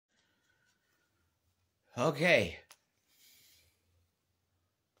Okay.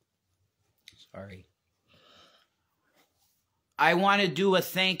 Sorry. I want to do a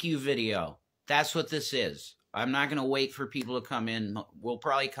thank you video. That's what this is. I'm not going to wait for people to come in. We'll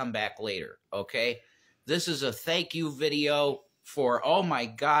probably come back later, okay? This is a thank you video for, oh my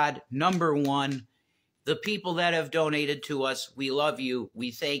God, number one, the people that have donated to us. We love you.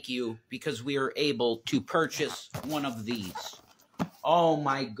 We thank you because we are able to purchase one of these. Oh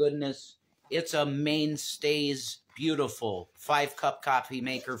my goodness. It's a Mainstays beautiful 5-cup coffee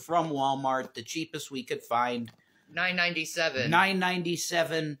maker from Walmart, the cheapest we could find. $9.97.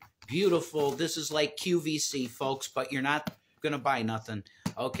 $9.97. Beautiful. This is like QVC, folks, but you're not going to buy nothing.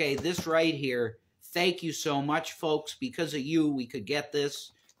 Okay, this right here. Thank you so much, folks. Because of you, we could get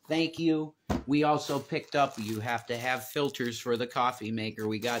this. Thank you. We also picked up, you have to have filters for the coffee maker.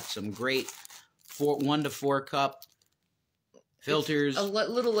 We got some great 1 to 4 cup filters. It's a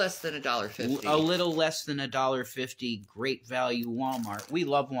little less than $1.50. A little less than $1.50. Great value, Walmart. We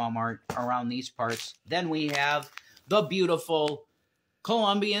love Walmart around these parts. Then we have the beautiful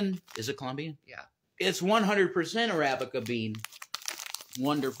Colombian. Is it Colombian? Yeah. It's 100% Arabica bean.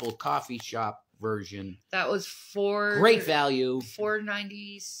 Wonderful coffee shop version. That was great value.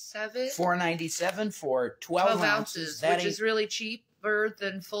 $4.97. $4.97 for 12 ounces. Which is really cheaper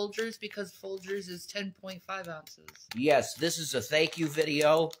than Folgers because Folgers is 10.5 ounces. Yes, this is a thank you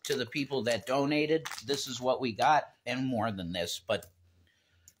video to the people that donated. This is what we got and more than this, but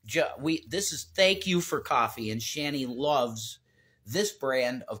this is thank you for coffee, and Shanny loves this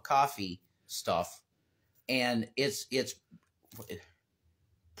brand of coffee stuff, and it's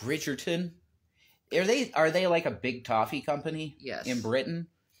Bridgerton. Are they like a big toffee company? Yes. In Britain?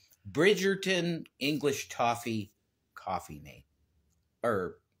 Bridgerton English Toffee Coffee Mate.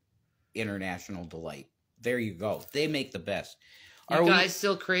 Or International Delight. There you go. They make the best. You guys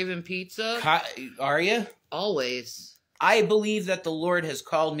still craving pizza? Are you? Always. I believe that the Lord has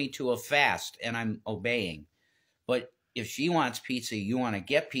called me to a fast, and I'm obeying. But if she wants pizza, you want to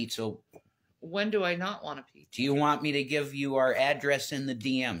get pizza. When do I not want a pizza? Do you want me to give you our address in the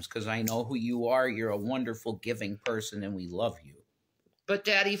DMs? Because I know who you are. You're a wonderful, giving person, and we love you. But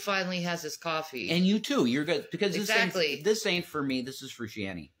Daddy finally has his coffee. And you too. You're good. Because exactly. This ain't for me. This is for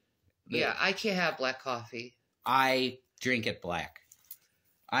Shanny. Yeah, I can't have black coffee. I drink it black.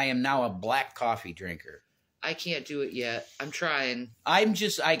 I am now a black coffee drinker. I can't do it yet. I'm trying. I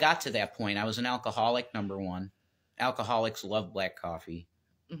got to that point. I was an alcoholic, number one. Alcoholics love black coffee.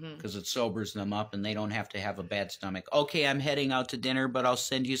 Because it sobers them up and they don't have to have a bad stomach. Okay, I'm heading out to dinner, but I'll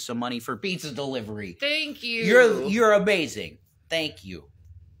send you some money for pizza delivery. Thank you. You're amazing. Thank you.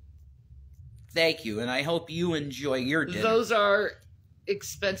 Thank you, and I hope you enjoy your dinner. Those are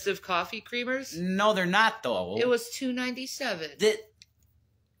expensive coffee creamers? No, they're not, though. It was $2.97.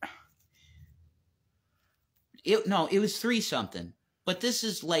 No, it was $3-something. But this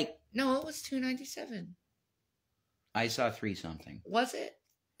is like... No, it was $2.97. I saw $3-something. Was it?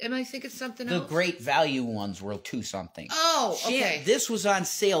 Am I thinking something else? The great value ones were $2-something. Oh, okay. This was on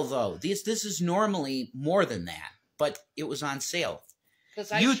sale, though. This is normally more than that, but it was on sale.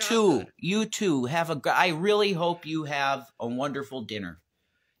 You too have I really hope you have a wonderful dinner.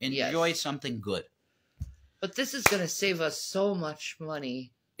 Enjoy something good. But this is going to save us so much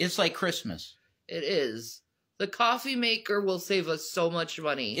money. It's like Christmas. It is. The coffee maker will save us so much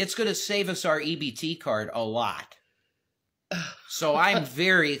money. It's going to save us our EBT card a lot. So I'm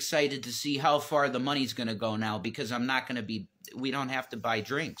very excited to see how far the money's going to go now, because I'm not going to be, we don't have to buy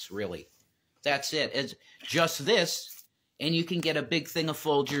drinks, really. That's it. It's just this, and you can get a big thing of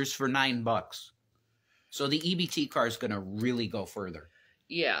Folgers for $9. So the EBT card is going to really go further.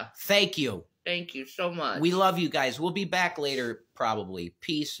 Yeah. Thank you. Thank you so much. We love you guys. We'll be back later, probably.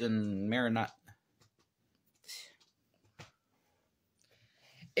 Peace and Marinata.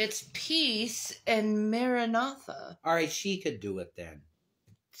 It's peace and Maranatha. All right, she could do it then.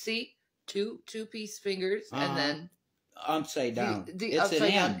 See? Two piece fingers, and then... Upside down. It's upside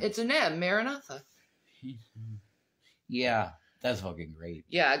an down. M. It's an M, Maranatha. Yeah, that's fucking great.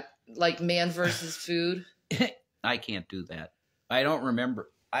 Yeah, like man versus food. I can't do that. I don't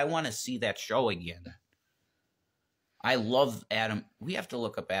remember. I want to see that show again. I love Adam. We have to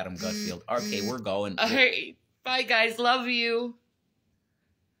look up Adam Gutfield. Okay, we're going. All right. Bye, guys. Love you.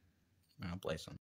 I'll play some.